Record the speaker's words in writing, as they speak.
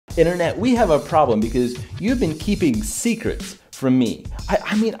Internet, we have a problem because you've been keeping secrets from me.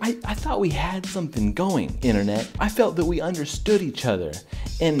 I thought we had something going, Internet. I felt that we understood each other.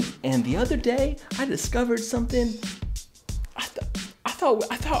 And the other day, I discovered something. I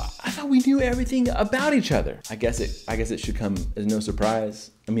thought we knew everything about each other. I guess it should come as no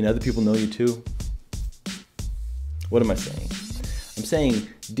surprise. I mean, other people know you too. What am I saying? I'm saying,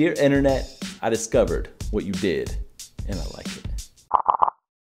 dear Internet, I discovered what you did, and I like it.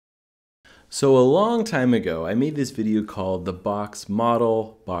 So a long time ago, I made this video called the box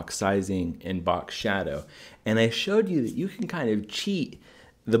model, box sizing, and box shadow. And I showed you that you can kind of cheat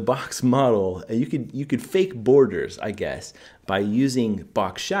the box model, and you could fake borders, I guess, by using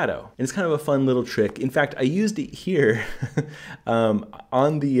box shadow. And it's kind of a fun little trick. In fact, I used it here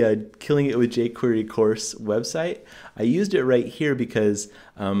on the Killing It with jQuery course website. I used it right here because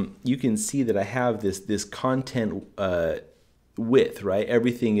you can see that I have this content width, right?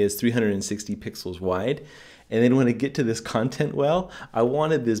 Everything is 360 pixels wide. And then when I get to this content well, I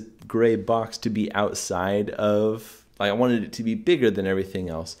wanted this gray box to be outside of, like, I wanted it to be bigger than everything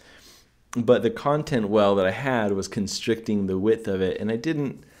else. But the content well that I had was constricting the width of it, and I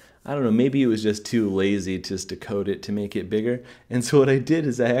don't know, maybe it was just too lazy just to code it to make it bigger. And so what I did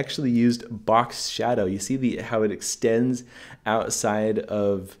is I actually used box shadow. You see how it extends outside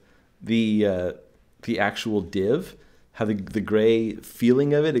of the actual div? How the gray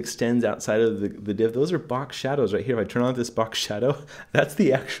feeling of it extends outside of the div. Those are box shadows right here. If I turn on this box shadow, that's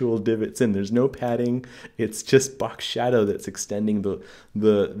the actual div it's in. There's no padding. It's just box shadow that's extending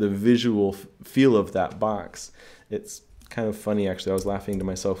the visual feel of that box. It's kind of funny, actually. I was laughing to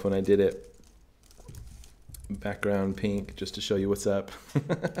myself when I did it. Background pink, just to show you what's up.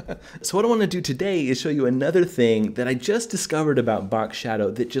 So what I want to do today is show you another thing that I just discovered about box shadow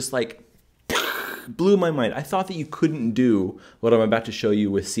that just like blew my mind. I thought that you couldn't do what I'm about to show you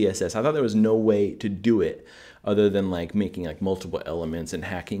with CSS. I thought there was no way to do it other than like making like multiple elements and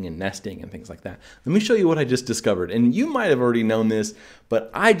hacking and nesting and things like that. Let me show you what I just discovered. And you might have already known this,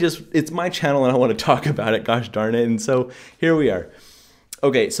 but it's my channel and I want to talk about it, gosh darn it. And so here we are.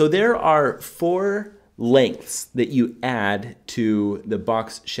 Okay, so there are 4 lengths that you add to the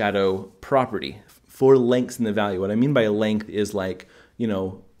box shadow property. 4 lengths in the value. What I mean by a length is like, you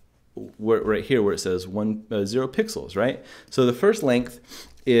know, right here where it says 0 pixels, right? So the first length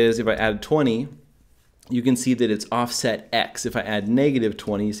is, if I add 20, you can see that it's offset X. If I add negative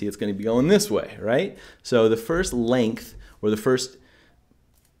 20, you see it's going to be going this way, right? So the first length, or the first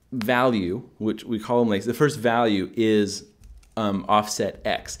value, which we call them lengths, the first value is offset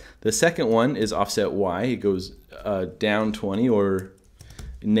X. The second one is offset Y. It goes down 20, or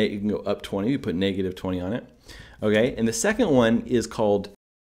you can go up 20. You put negative 20 on it. Okay, and the second one is called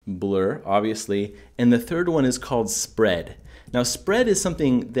blur, obviously, and the third one is called spread. Now spread is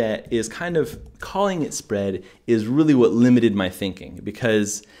something that is kind of, calling it spread is really what limited my thinking,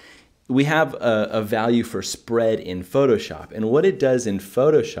 because we have a value for spread in Photoshop, and what it does in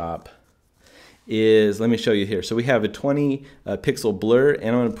Photoshop is, let me show you here. So we have a 20 pixel blur,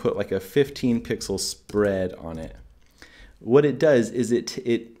 and I'm going to put like a 15 pixel spread on it. What it does is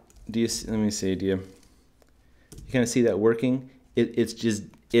let me see, do you kind of see that working?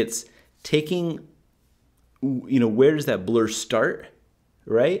 It's taking, you know, where does that blur start,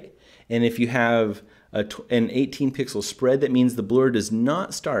 right? And if you have an 18 pixel spread, that means the blur does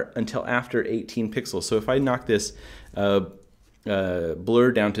not start until after 18 pixels. So if I knock this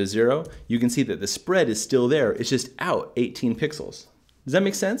blur down to 0, you can see that the spread is still there. It's just out 18 pixels. Does that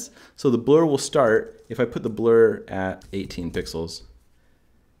make sense? So the blur will start, if I put the blur at 18 pixels,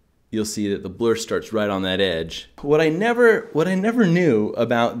 you'll see that the blur starts right on that edge. What I never knew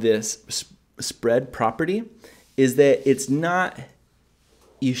about this spread property is that it's not,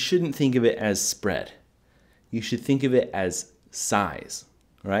 you shouldn't think of it as spread. You should think of it as size,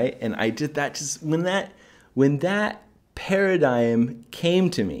 right? And I did that just, when that paradigm came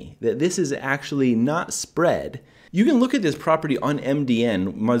to me, that this is actually not spread. You can look at this property on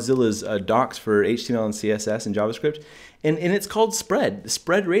MDN, Mozilla's docs for HTML and CSS and JavaScript, and it's called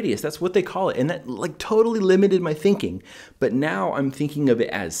spread radius. That's what they call it, and that like totally limited my thinking. But now I'm thinking of it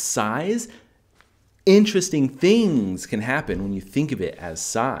as size. Interesting things can happen when you think of it as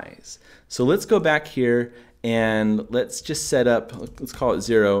size. So let's go back here and let's just set up, let's call it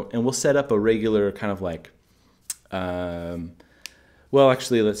 0, and we'll set up a regular kind of like, well,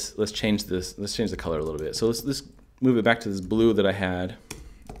 actually, let's change this. Let's change the color a little bit. So let's move it back to this blue that I had,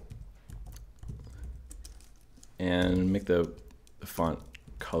 and make the font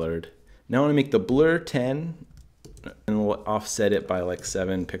colored. Now I want to make the blur 10, and we'll offset it by like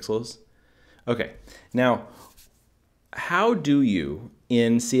 7 pixels. Okay. Now, how do you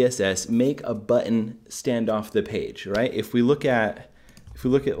in CSS make a button stand off the page, right? If we look at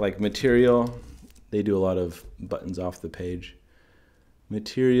like material, they do a lot of buttons off the page.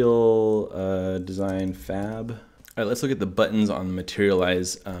 Material design fab. All right, let's look at the buttons on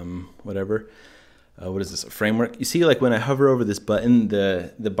materialize whatever. What is this, a framework? You see, like when I hover over this button,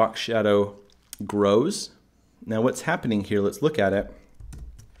 the box shadow grows. Now what's happening here, let's look at it.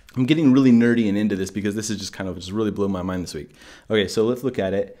 I'm getting really nerdy and into this because this is just kind of just really blew my mind this week. Okay, so let's look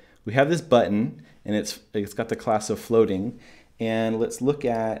at it. We have this button and it's got the class of floating, and let's look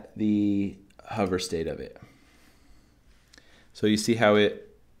at the hover state of it. So you see how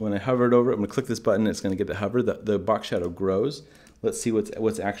it, when I hovered over it, I'm gonna click this button, it's gonna get the hover, the box shadow grows. Let's see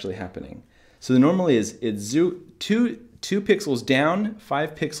what's actually happening. So normally it's 2 pixels down,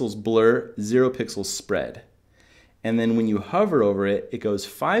 5 pixels blur, 0 pixels spread. And then when you hover over it, it goes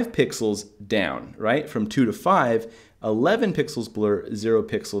 5 pixels down, right? From 2 to 5, 11 pixels blur, 0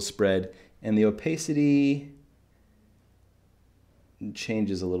 pixels spread, and the opacity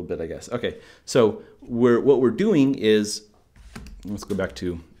changes a little bit, I guess. Okay, so what we're doing is, let's go back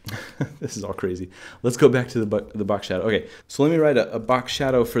to, this is all crazy. Let's go back to the box shadow. Okay, so let me write a box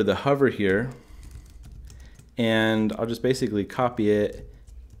shadow for the hover here, and I'll just basically copy it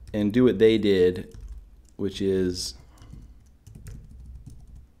and do what they did, which is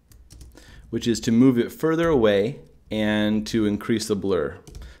to move it further away and to increase the blur.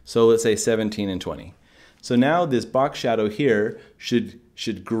 So let's say 17 and 20. So now this box shadow here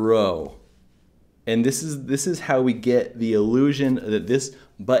should grow. And this is how we get the illusion that this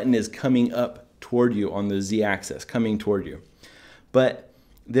button is coming up toward you on the z-axis, coming toward you. But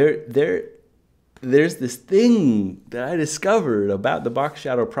there's this thing that I discovered about the box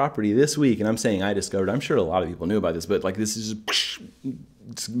shadow property this week, and I'm saying I discovered, I'm sure a lot of people knew about this, but like this is just,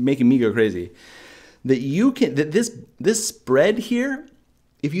 it's making me go crazy. That this spread here,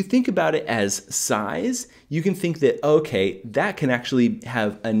 if you think about it as size, you can think that, okay, that can actually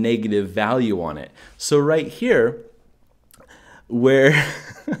have a negative value on it. So right here, right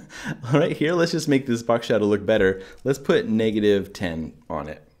here, let's just make this box shadow look better. Let's put -10 on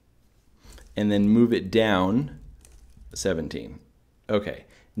it. And then move it down 17. Okay,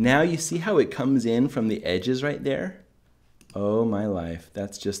 now you see how it comes in from the edges right there? Oh my life,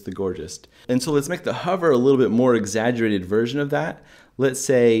 that's just the gorgeous. And so let's make the hover a little bit more exaggerated version of that. Let's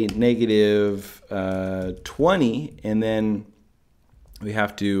say -20, and then we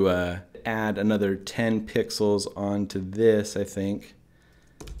have to add another 10 pixels onto this, I think.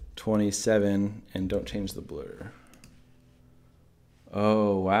 27, and don't change the blur.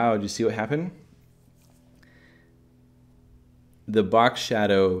 Oh, wow, did you see what happened? The box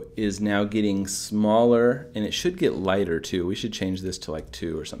shadow is now getting smaller, and it should get lighter too. We should change this to like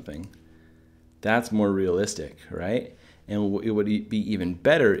 2 or something. That's more realistic, right? And it would be even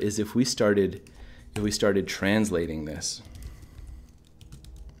better is if we started translating this.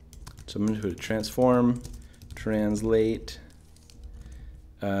 So I'm going to transform, translate.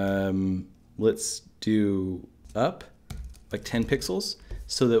 Let's do up, like 10 pixels,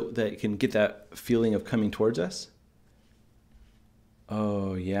 so that it can get that feeling of coming towards us.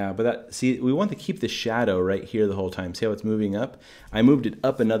 Oh yeah, but see, we want to keep the shadow right here the whole time. See how it's moving up? I moved it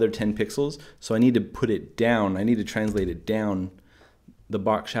up another 10 pixels, so I need to put it down. I need to translate it down, the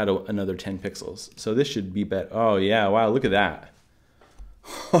box shadow, another 10 pixels. So this should be better. Oh yeah, wow, look at that.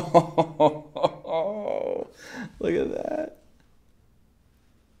 Look at that.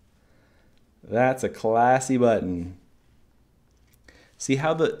 That's a classy button. See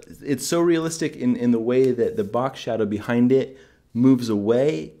how it's so realistic in the way that the box shadow behind it moves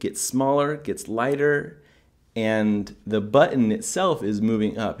away, gets smaller, gets lighter, and the button itself is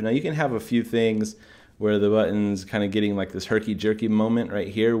moving up. Now you can have a few things where the button's kind of getting like this herky-jerky moment right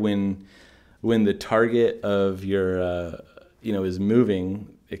here when the target of your is moving.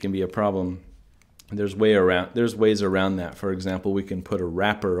 It can be a problem. There's ways around that. For example, we can put a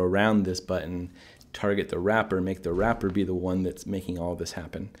wrapper around this button, target the wrapper, make the wrapper be the one that's making all this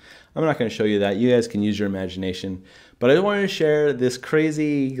happen. I'm not going to show you that. You guys can use your imagination. But I wanted to share this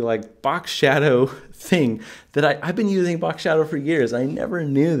crazy like box shadow thing that I've been using box shadow for years. I never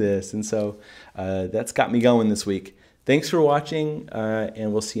knew this, and so that's got me going this week. Thanks for watching,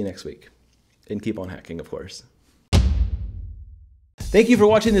 and we'll see you next week. And keep on hacking, of course. Thank you for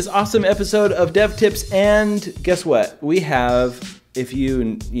watching this awesome episode of Dev Tips, and guess what? We have, if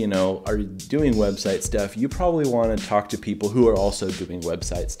you are doing website stuff, you probably want to talk to people who are also doing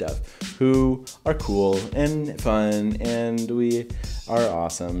website stuff, who are cool and fun, and we are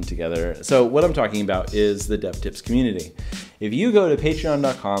awesome together. So what I'm talking about is the Dev Tips community. If you go to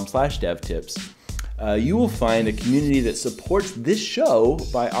patreon.com/devtips, you will find a community that supports this show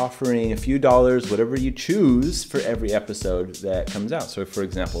by offering a few dollars, whatever you choose, for every episode that comes out. So for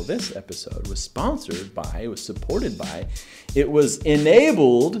example, this episode was sponsored by, it was supported by, it was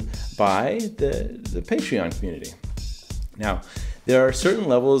enabled by the Patreon community. Now, there are certain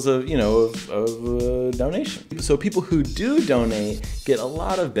levels of, donation. So people who do donate get a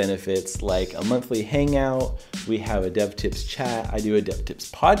lot of benefits, like a monthly hangout. We have a Dev Tips chat. I do a Dev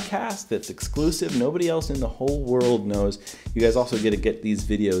Tips podcast that's exclusive. Nobody else in the whole world knows. You guys also get to get these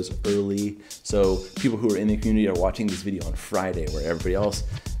videos early. So people who are in the community are watching this video on Friday, where everybody else,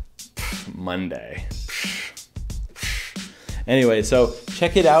 Monday. Anyway, so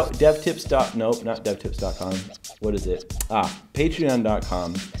check it out. DevTips. Not DevTips.com. What is it?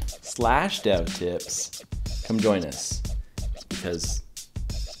 Patreon.com/devtips. Come join us, because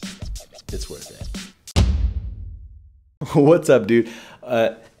it's worth it. What's up, dude?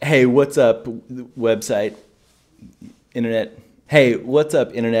 Hey, what's up, website, internet? Hey, what's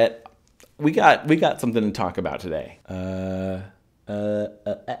up, internet? We got something to talk about today. What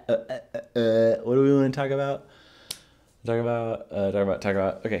do we want to talk about? Talk about.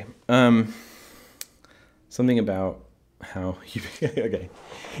 Okay. Something about how you. Okay.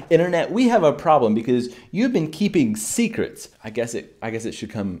 Internet, we have a problem because you've been keeping secrets. I guess it should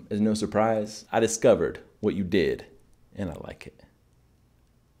come as no surprise. I discovered what you did, and I like it.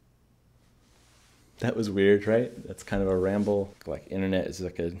 That was weird, right? That's kind of a ramble. Like, internet is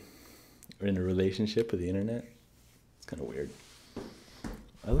like we're in a relationship with the internet. It's kind of weird.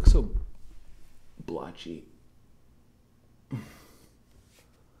 I look so blotchy.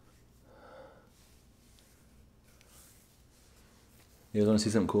 You guys want to see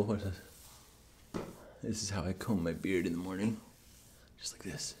something cool? What is this? This is how I comb my beard in the morning. Just like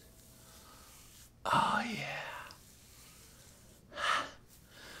this. Oh,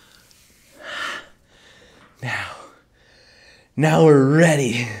 yeah. Now we're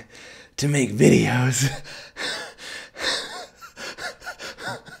ready to make videos.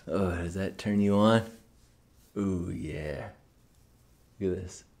 Oh, does that turn you on? Ooh, yeah. Look at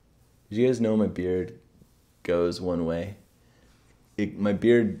this. Did you guys know my beard goes one way? My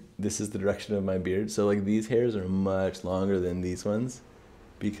beard, this is the direction of my beard. So like these hairs are much longer than these ones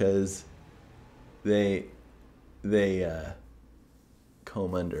because they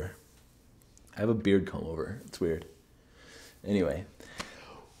comb under. I have a beard comb over. It's weird. Anyway,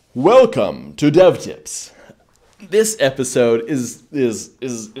 welcome to Dev Tips. This episode is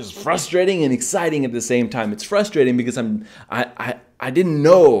frustrating and exciting at the same time. It's frustrating because I didn't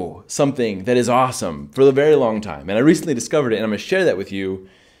know something that is awesome for a very long time, and I recently discovered it, and I'm going to share that with you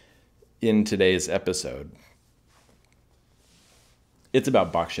in today's episode. It's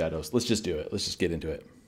about box shadows. Let's just do it. Let's just get into it.